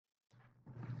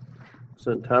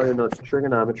So Tyler knows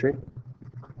trigonometry.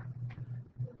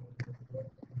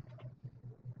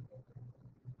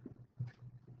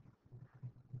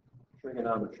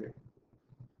 Trigonometry.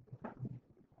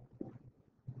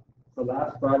 So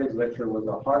last Friday's lecture was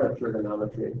the heart of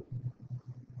trigonometry.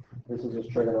 This is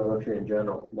just trigonometry in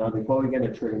general. Now before we get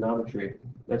into trigonometry,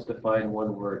 let's define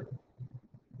one word.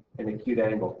 An acute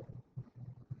angle.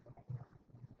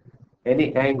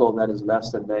 Any angle that is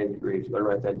less than 90 degrees. Better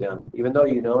write that down. Even though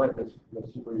you know it,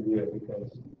 let's review it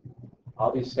because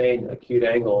I'll be saying acute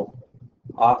angle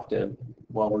often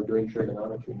while we're doing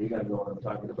trigonometry. You guys know what I'm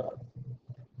talking about.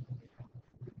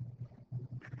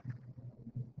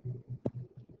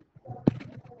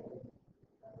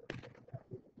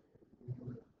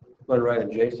 Better write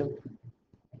adjacent.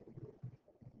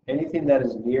 Anything that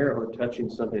is near or touching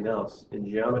something else in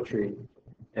geometry,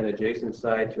 an adjacent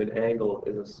side to an angle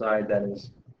is a side that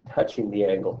is touching the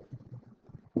angle.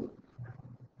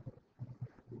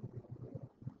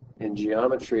 In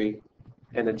geometry,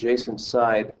 an adjacent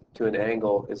side to an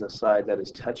angle is a side that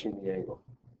is touching the angle.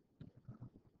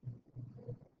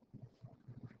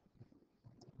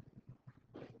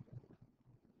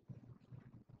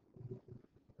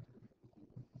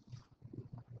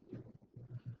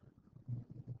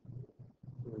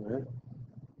 All right.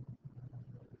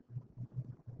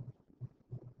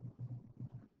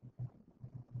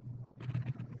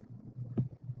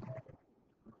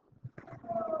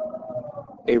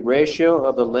 A ratio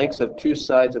of the lengths of two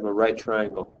sides of a right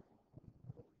triangle.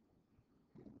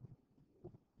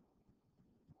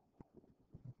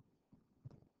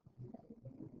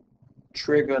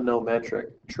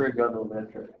 Trigonometric.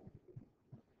 Trigonometric.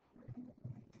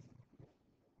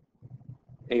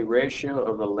 A ratio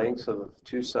of the lengths of the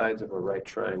two sides of a right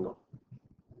triangle.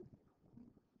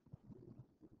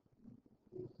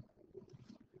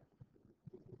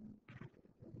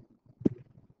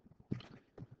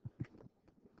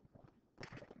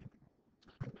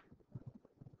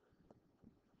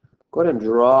 Go ahead and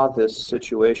draw this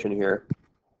situation here.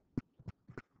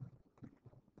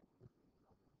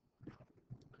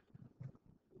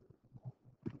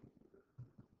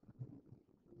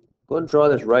 Go ahead and draw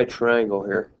this right triangle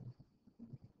here,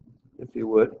 if you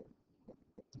would.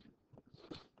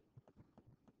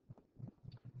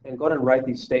 And go ahead and write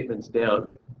these statements down.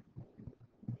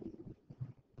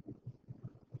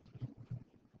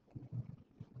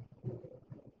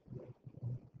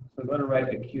 So go ahead and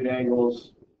write acute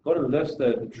angles. Go ahead and list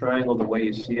the triangle the way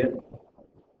you see it,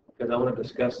 because I want to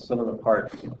discuss some of the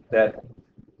parts that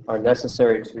are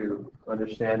necessary to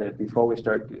understand it before we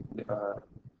start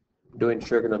doing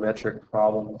trigonometric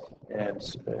problems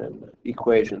and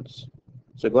equations.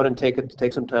 So go ahead and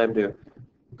take some time to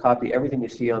copy everything you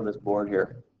see on this board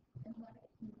here.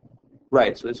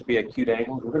 Right, so this would be acute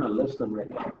angles. We're going to list them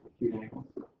right now, acute angles.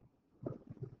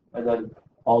 And then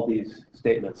all these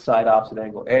statements, side opposite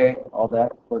angle A, all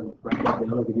that. Write that down.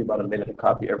 It'll give you about a minute to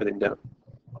copy everything down.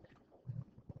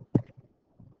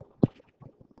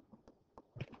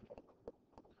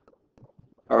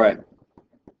 All right.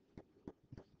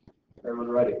 Everyone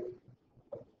ready?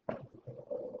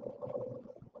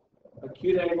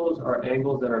 Acute angles are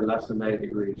angles that are less than 90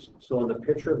 degrees. So in the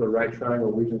picture of the right triangle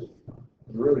we just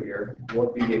drew here,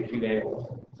 what would be the acute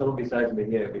angles? Someone besides me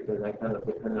here, because I kind of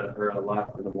depended on her a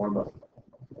lot for the warm-up.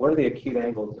 What are the acute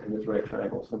angles in this right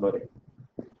triangle? Somebody?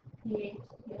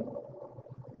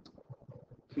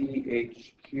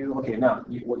 PHQ. Okay, now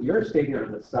what you're stating are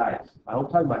the sides. I don't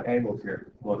talk about angles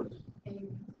here. Notice.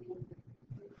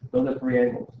 Those are three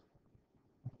angles.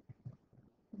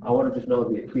 I want to just know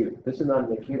the acute. This is not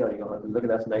an acute angle. Look at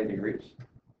that's 90 degrees.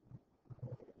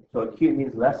 So acute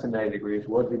means less than 90 degrees.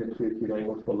 What would be the two acute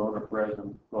angles for lower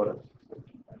horizon? Notice.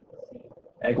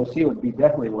 Angle C would be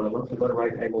definitely one of them. So go to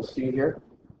right angle C here.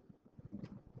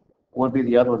 What would be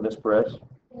the other one, Miss Perez?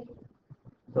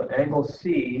 So angle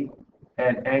C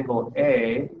and angle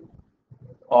A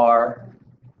are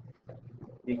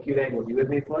the acute angles. You with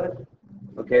me, Perez?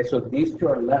 Okay, so these two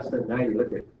are less than 90. Look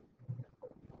at it.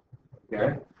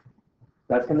 Okay?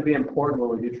 That's going to be important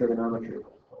when we do trigonometry.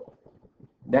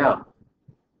 Now,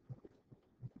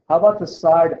 how about the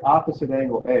side opposite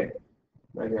angle A?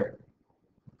 Right here.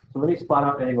 So let me spot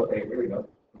out angle A. Here we go.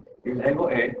 Here's angle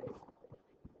A.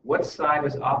 What side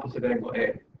is opposite angle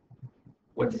A?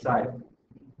 What side?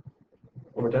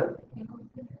 One more time?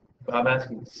 Well, I'm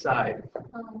asking side.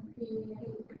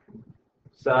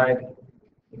 Side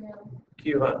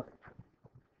Q, huh?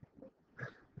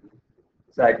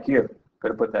 Side Q.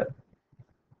 Gotta put that.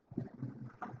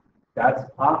 That's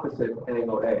opposite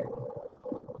angle A.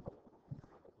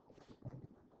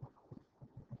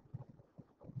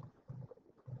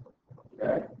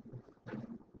 Okay.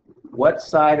 What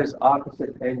side is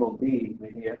opposite angle B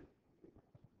here?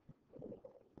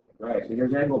 Right, so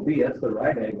here's angle B, that's the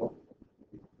right angle.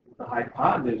 The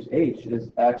hypotenuse H is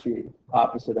actually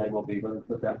opposite angle B. Let me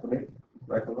put that for me.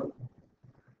 Right for me.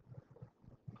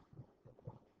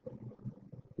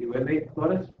 You with me,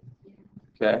 Glennis?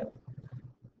 Okay.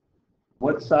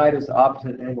 What side is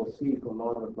opposite angle C for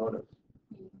long motives?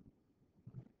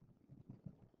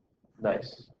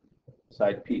 Nice.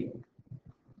 Side P.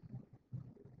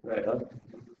 Right, huh?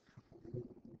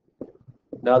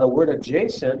 Now the word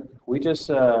adjacent, we just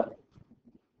defined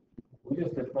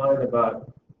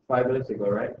about 5 minutes ago,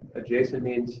 right? Adjacent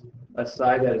means a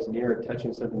side that is near or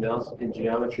touching something else. In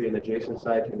geometry, an adjacent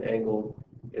side to an angle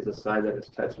is a side that is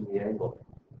touching the angle.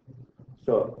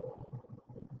 So,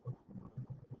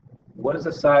 what is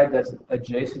a side that's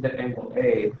adjacent to angle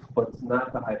A, but it's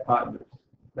not the hypotenuse?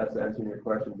 That's answering your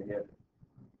question again.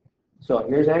 So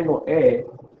here's angle A.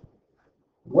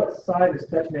 What side is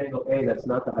touching angle A that's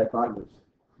not the hypotenuse?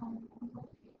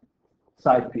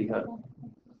 Side P, huh?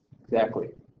 Exactly.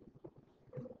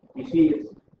 You see,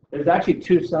 there's actually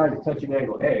two sides touching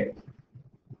angle A.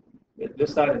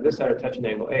 This side and this side are touching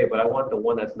angle A, but I want the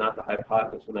one that's not the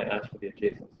hypotenuse when I ask for the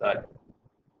adjacent side.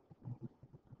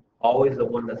 Always the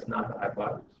one that's not the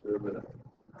hypotenuse. Remember that.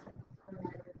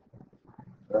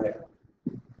 Right.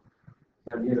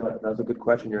 And you know, that was a good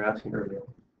question you're asking earlier.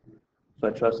 So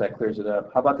I trust that clears it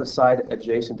up. How about the side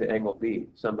adjacent to angle B?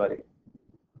 Somebody.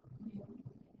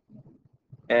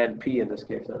 And P in this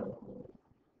case.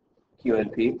 Q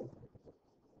and P.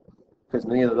 Because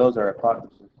neither of those are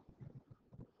hypotenuses.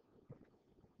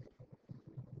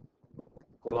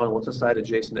 Hold on, what's the side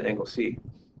adjacent to angle C?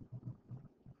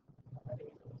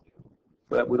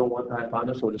 But we don't want the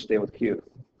hypotenuse, so we'll just stay with Q.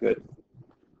 Good.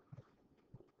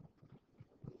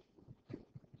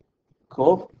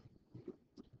 Cool?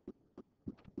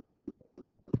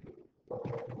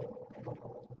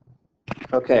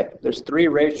 Okay, there's 3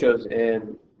 ratios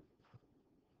in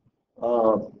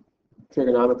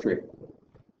trigonometry.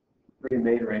 3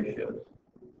 main ratios.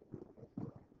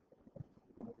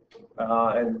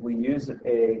 And we use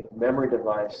a memory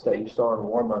device that you saw in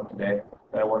warm-up today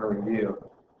that I want to review.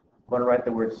 I'm going to write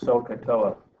the word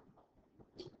SOHCAHTOA.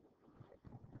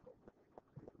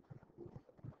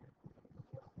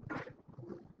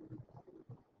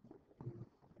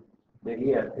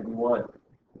 Yeah, if you want.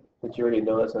 But you already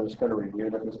know this, I'm just going to review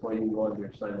it at this point. You can go on to your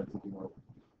assignments if you want,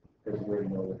 because you already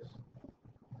know this.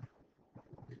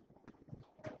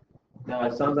 Now,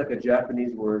 it sounds like a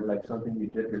Japanese word, like something you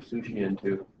dip your sushi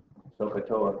into,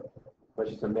 SOHCAHTOA, which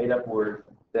is a made-up word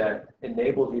that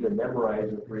enables you to memorize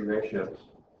the 3 ratios,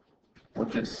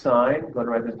 which is sine, go ahead and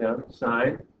write this down,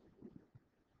 sine,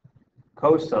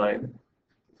 cosine,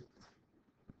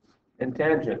 and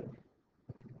tangent.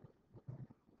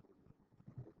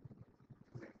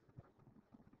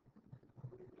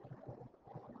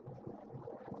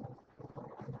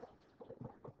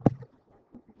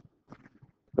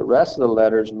 The rest of the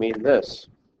letters mean this.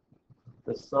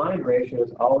 The sine ratio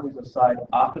is always a side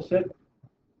opposite.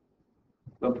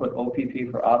 We'll put OPP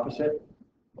for opposite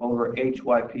over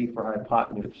HYP for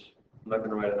hypotenuse. I'm not going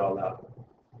to write it all out.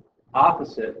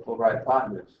 Opposite over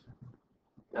hypotenuse.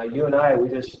 Now you and I, we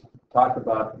just talked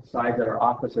about sides that are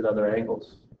opposite other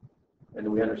angles. And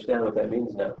we understand what that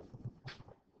means now.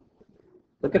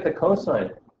 Look at the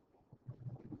cosine.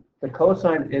 The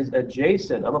cosine is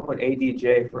adjacent. I'm going to put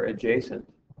ADJ for adjacent.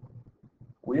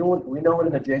 We know what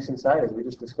an adjacent side is. We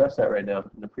just discussed that right now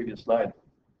in the previous slide.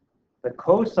 The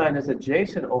cosine is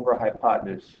adjacent over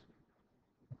hypotenuse.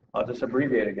 I'll just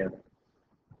abbreviate again.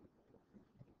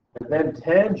 And then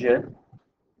tangent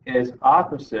is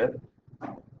opposite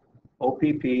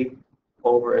OPP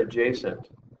over adjacent.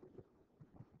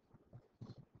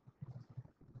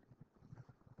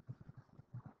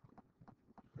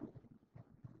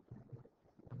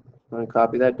 I'm going to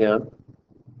copy that down.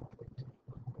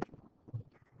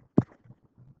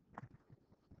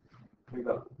 Here we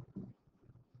go.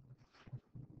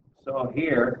 So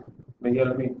here,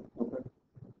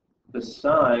 the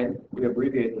sine, we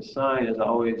abbreviate the sine is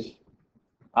always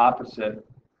opposite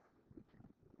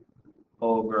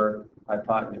over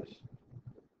hypotenuse.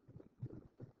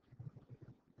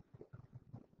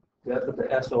 That's what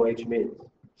the SOH means.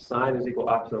 Sine is equal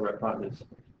opposite over hypotenuse.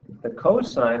 The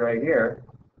cosine right here,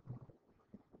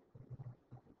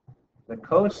 the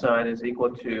cosine is equal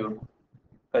to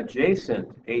adjacent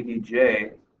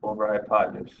ADJ over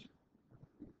hypotenuse.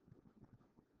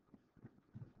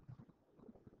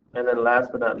 And then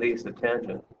last but not least, the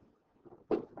tangent.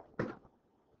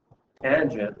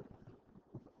 Tangent,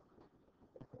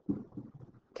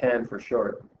 tan for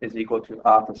short, is equal to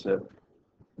opposite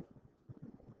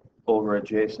over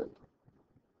adjacent.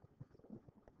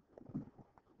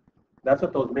 That's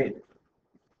what those mean.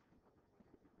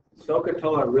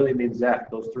 SOHCAHTOA really means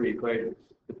that, those three equations,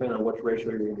 depending on which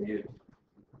ratio you're going to use.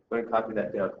 Go ahead and copy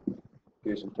that down. Give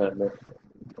you some time there.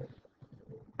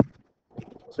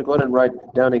 So go ahead and write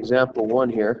down example 1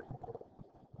 here.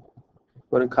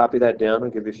 Go ahead and copy that down. I'll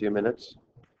give you a few minutes.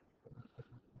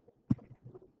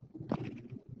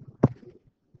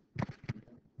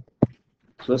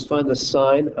 So let's find the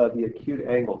sine of the acute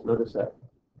angles. Notice that.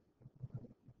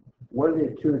 What are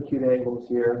the two acute angles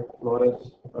here?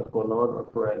 Notice Golan or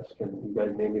Perez. Can you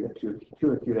guys name me the two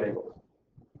acute angles?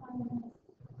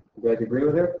 You guys agree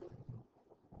with her?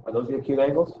 Are those the acute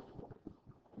angles?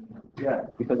 Yeah,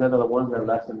 because they're the ones that are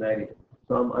less than 90.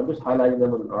 So I'm just highlighting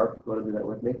them with an arc. Go ahead and do that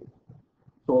with me.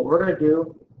 So what we're going to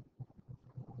do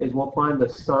is we'll find the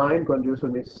sine. Go ahead and do this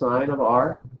with me. Sine of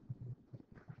R.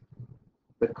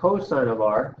 The cosine of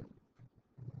R.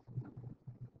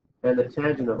 And the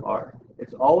tangent of R.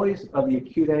 It's always of the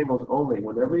acute angles only.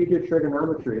 Whenever you do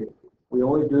trigonometry, we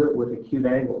only do it with acute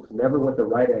angles, never with the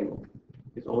right angle.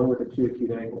 It's only with the two acute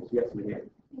angles. Yes, Mahir.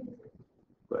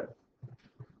 Good.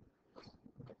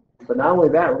 But not only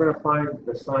that, we're going to find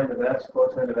the sine of S,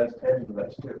 cosine of S, tangent of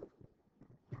S too.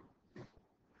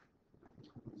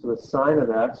 So the sine of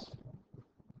S,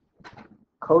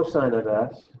 cosine of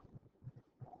S,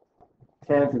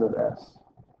 tangent of S.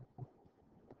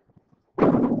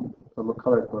 I'm a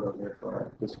color code on here for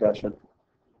our discussion.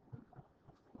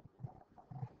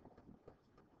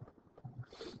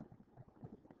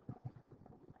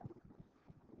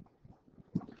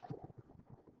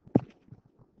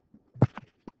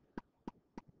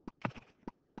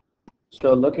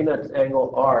 So looking at this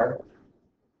angle R,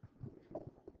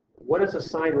 what is the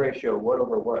sine ratio? 1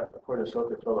 over what, according to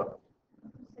SOHCAHTOA?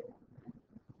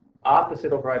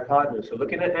 Opposite over hypotenuse. So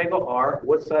looking at angle R,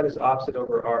 what side is opposite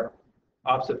over R?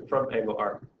 Opposite from angle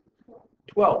R?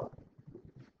 12.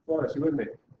 Florence, you with me?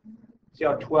 See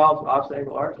how 12 is opposite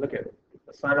angle R? Look at it.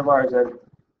 The sine of R is then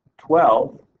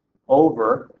 12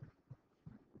 over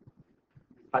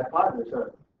hypotenuse.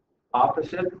 Huh?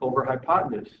 Opposite over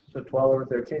hypotenuse. So 12 over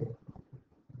 13.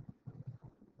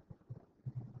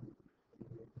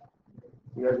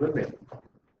 You guys with me?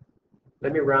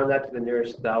 Let me round that to the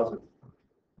nearest thousandth.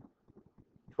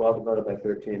 12 divided by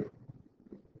 13.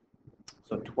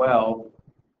 So 12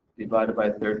 divided by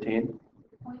 13.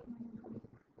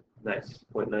 Nice.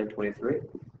 0.923.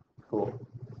 Cool.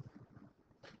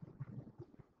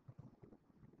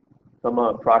 Come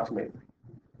on, approximate.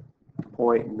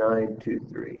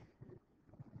 0.923.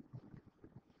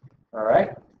 All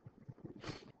right.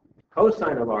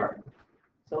 Cosine of R.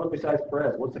 Someone besides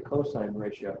Perez, what's the cosine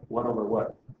ratio? 1 over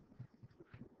what?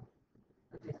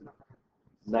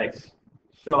 Nice.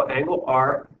 So angle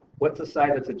R, what's the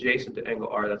side that's adjacent to angle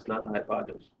R that's not the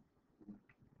hypotenuse?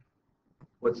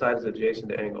 What side is adjacent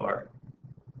to angle R?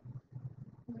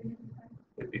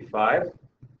 It'd be 5.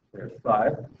 There's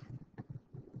 5.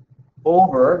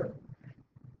 Over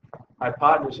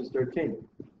hypotenuse is 13.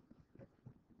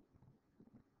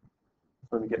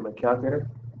 Let me get my calculator.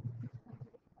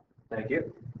 Thank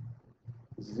you.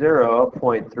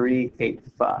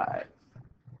 0.385.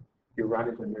 You're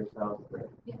rounding to the nearest thousandth there.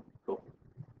 Yeah. Cool.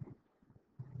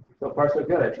 So far, so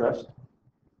good, I trust.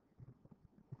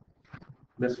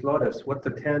 Miss Flores, what's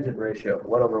the tangent ratio?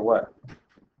 What over what?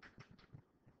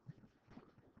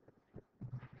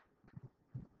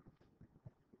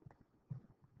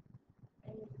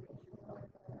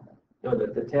 No,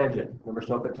 the tangent. Remember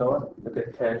SOHCAHTOA? Look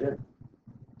at tangent.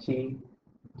 T.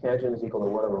 Tangent is equal to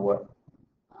what over what?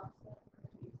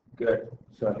 Good.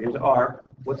 So here's R.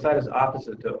 What side is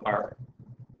opposite to R?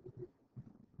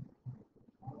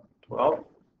 12.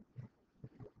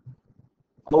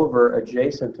 Over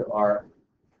adjacent to R,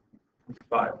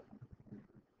 5.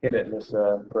 Hit it, Miss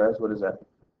Perez. What is that?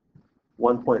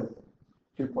 1 point,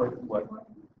 2 point, what?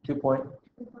 2 point?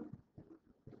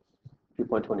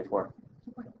 2.24.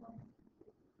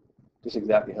 Just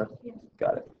exactly, huh? Yeah.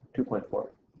 Got it. 2.4.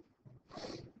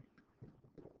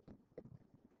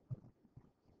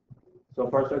 So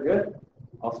far, so good.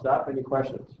 I'll stop. Any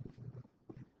questions?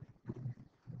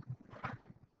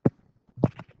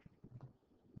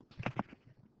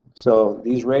 So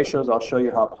these ratios, I'll show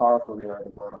you how powerful they are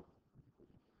tomorrow.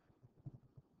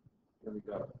 Here we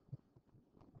go.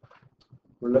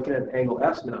 We're looking at angle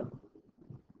S now.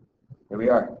 Here we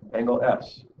are, angle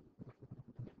S.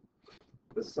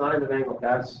 The sine of angle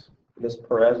S, Miss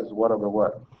Perez, is 1 over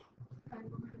what?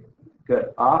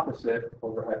 Good. Opposite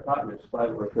over hypotenuse, 5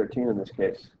 over 13 in this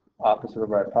case. Opposite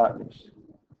over hypotenuse.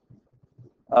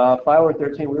 5 over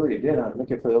 13 we already did, huh? Look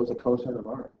at for those a cosine of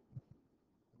R.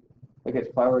 I guess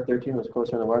 5 over 13 was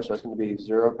cosine of r, so that's going to be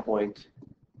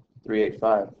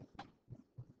 0.385.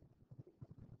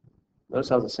 Notice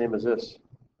how it's the same as this.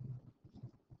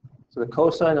 So the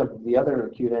cosine of the other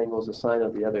acute angle is the sine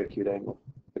of the other acute angle.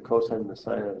 The cosine and the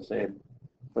sine are the same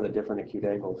for the different acute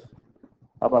angles.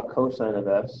 How about cosine of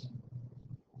s?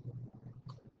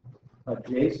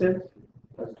 Adjacent,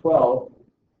 that's 12,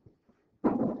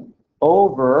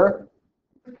 over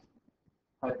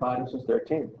hypotenuse is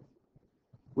 13.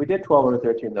 We did 12 over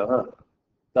 13 though, huh?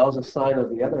 That was the sine of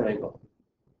the other angle.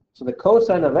 So the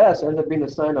cosine of s ends up being the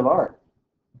sine of r.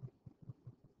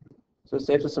 So it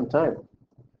saves us some time.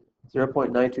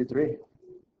 0.923.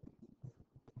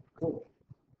 Cool.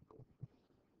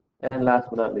 And last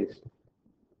but not least,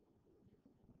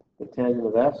 the tangent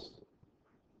of s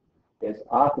is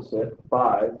opposite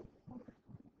 5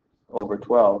 over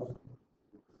 12,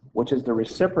 which is the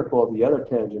reciprocal of the other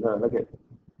tangent. Huh? Look at it.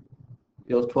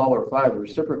 It was 12 over 5. The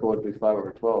reciprocal would be 5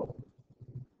 over 12.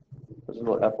 This is a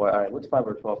little FYI. What's 5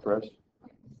 over 12 for us?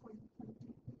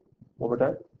 One more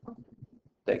time?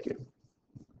 Thank you.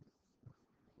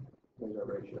 These are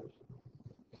ratios.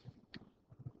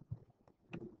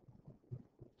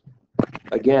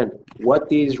 Again, what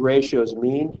these ratios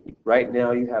mean, right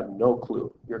now you have no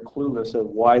clue. You're clueless of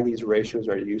why these ratios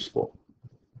are useful.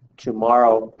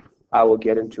 Tomorrow, I will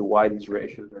get into why these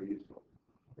ratios are useful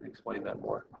and explain that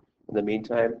more. In the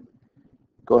meantime,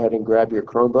 go ahead and grab your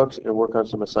Chromebooks and work on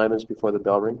some assignments before the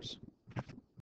bell rings.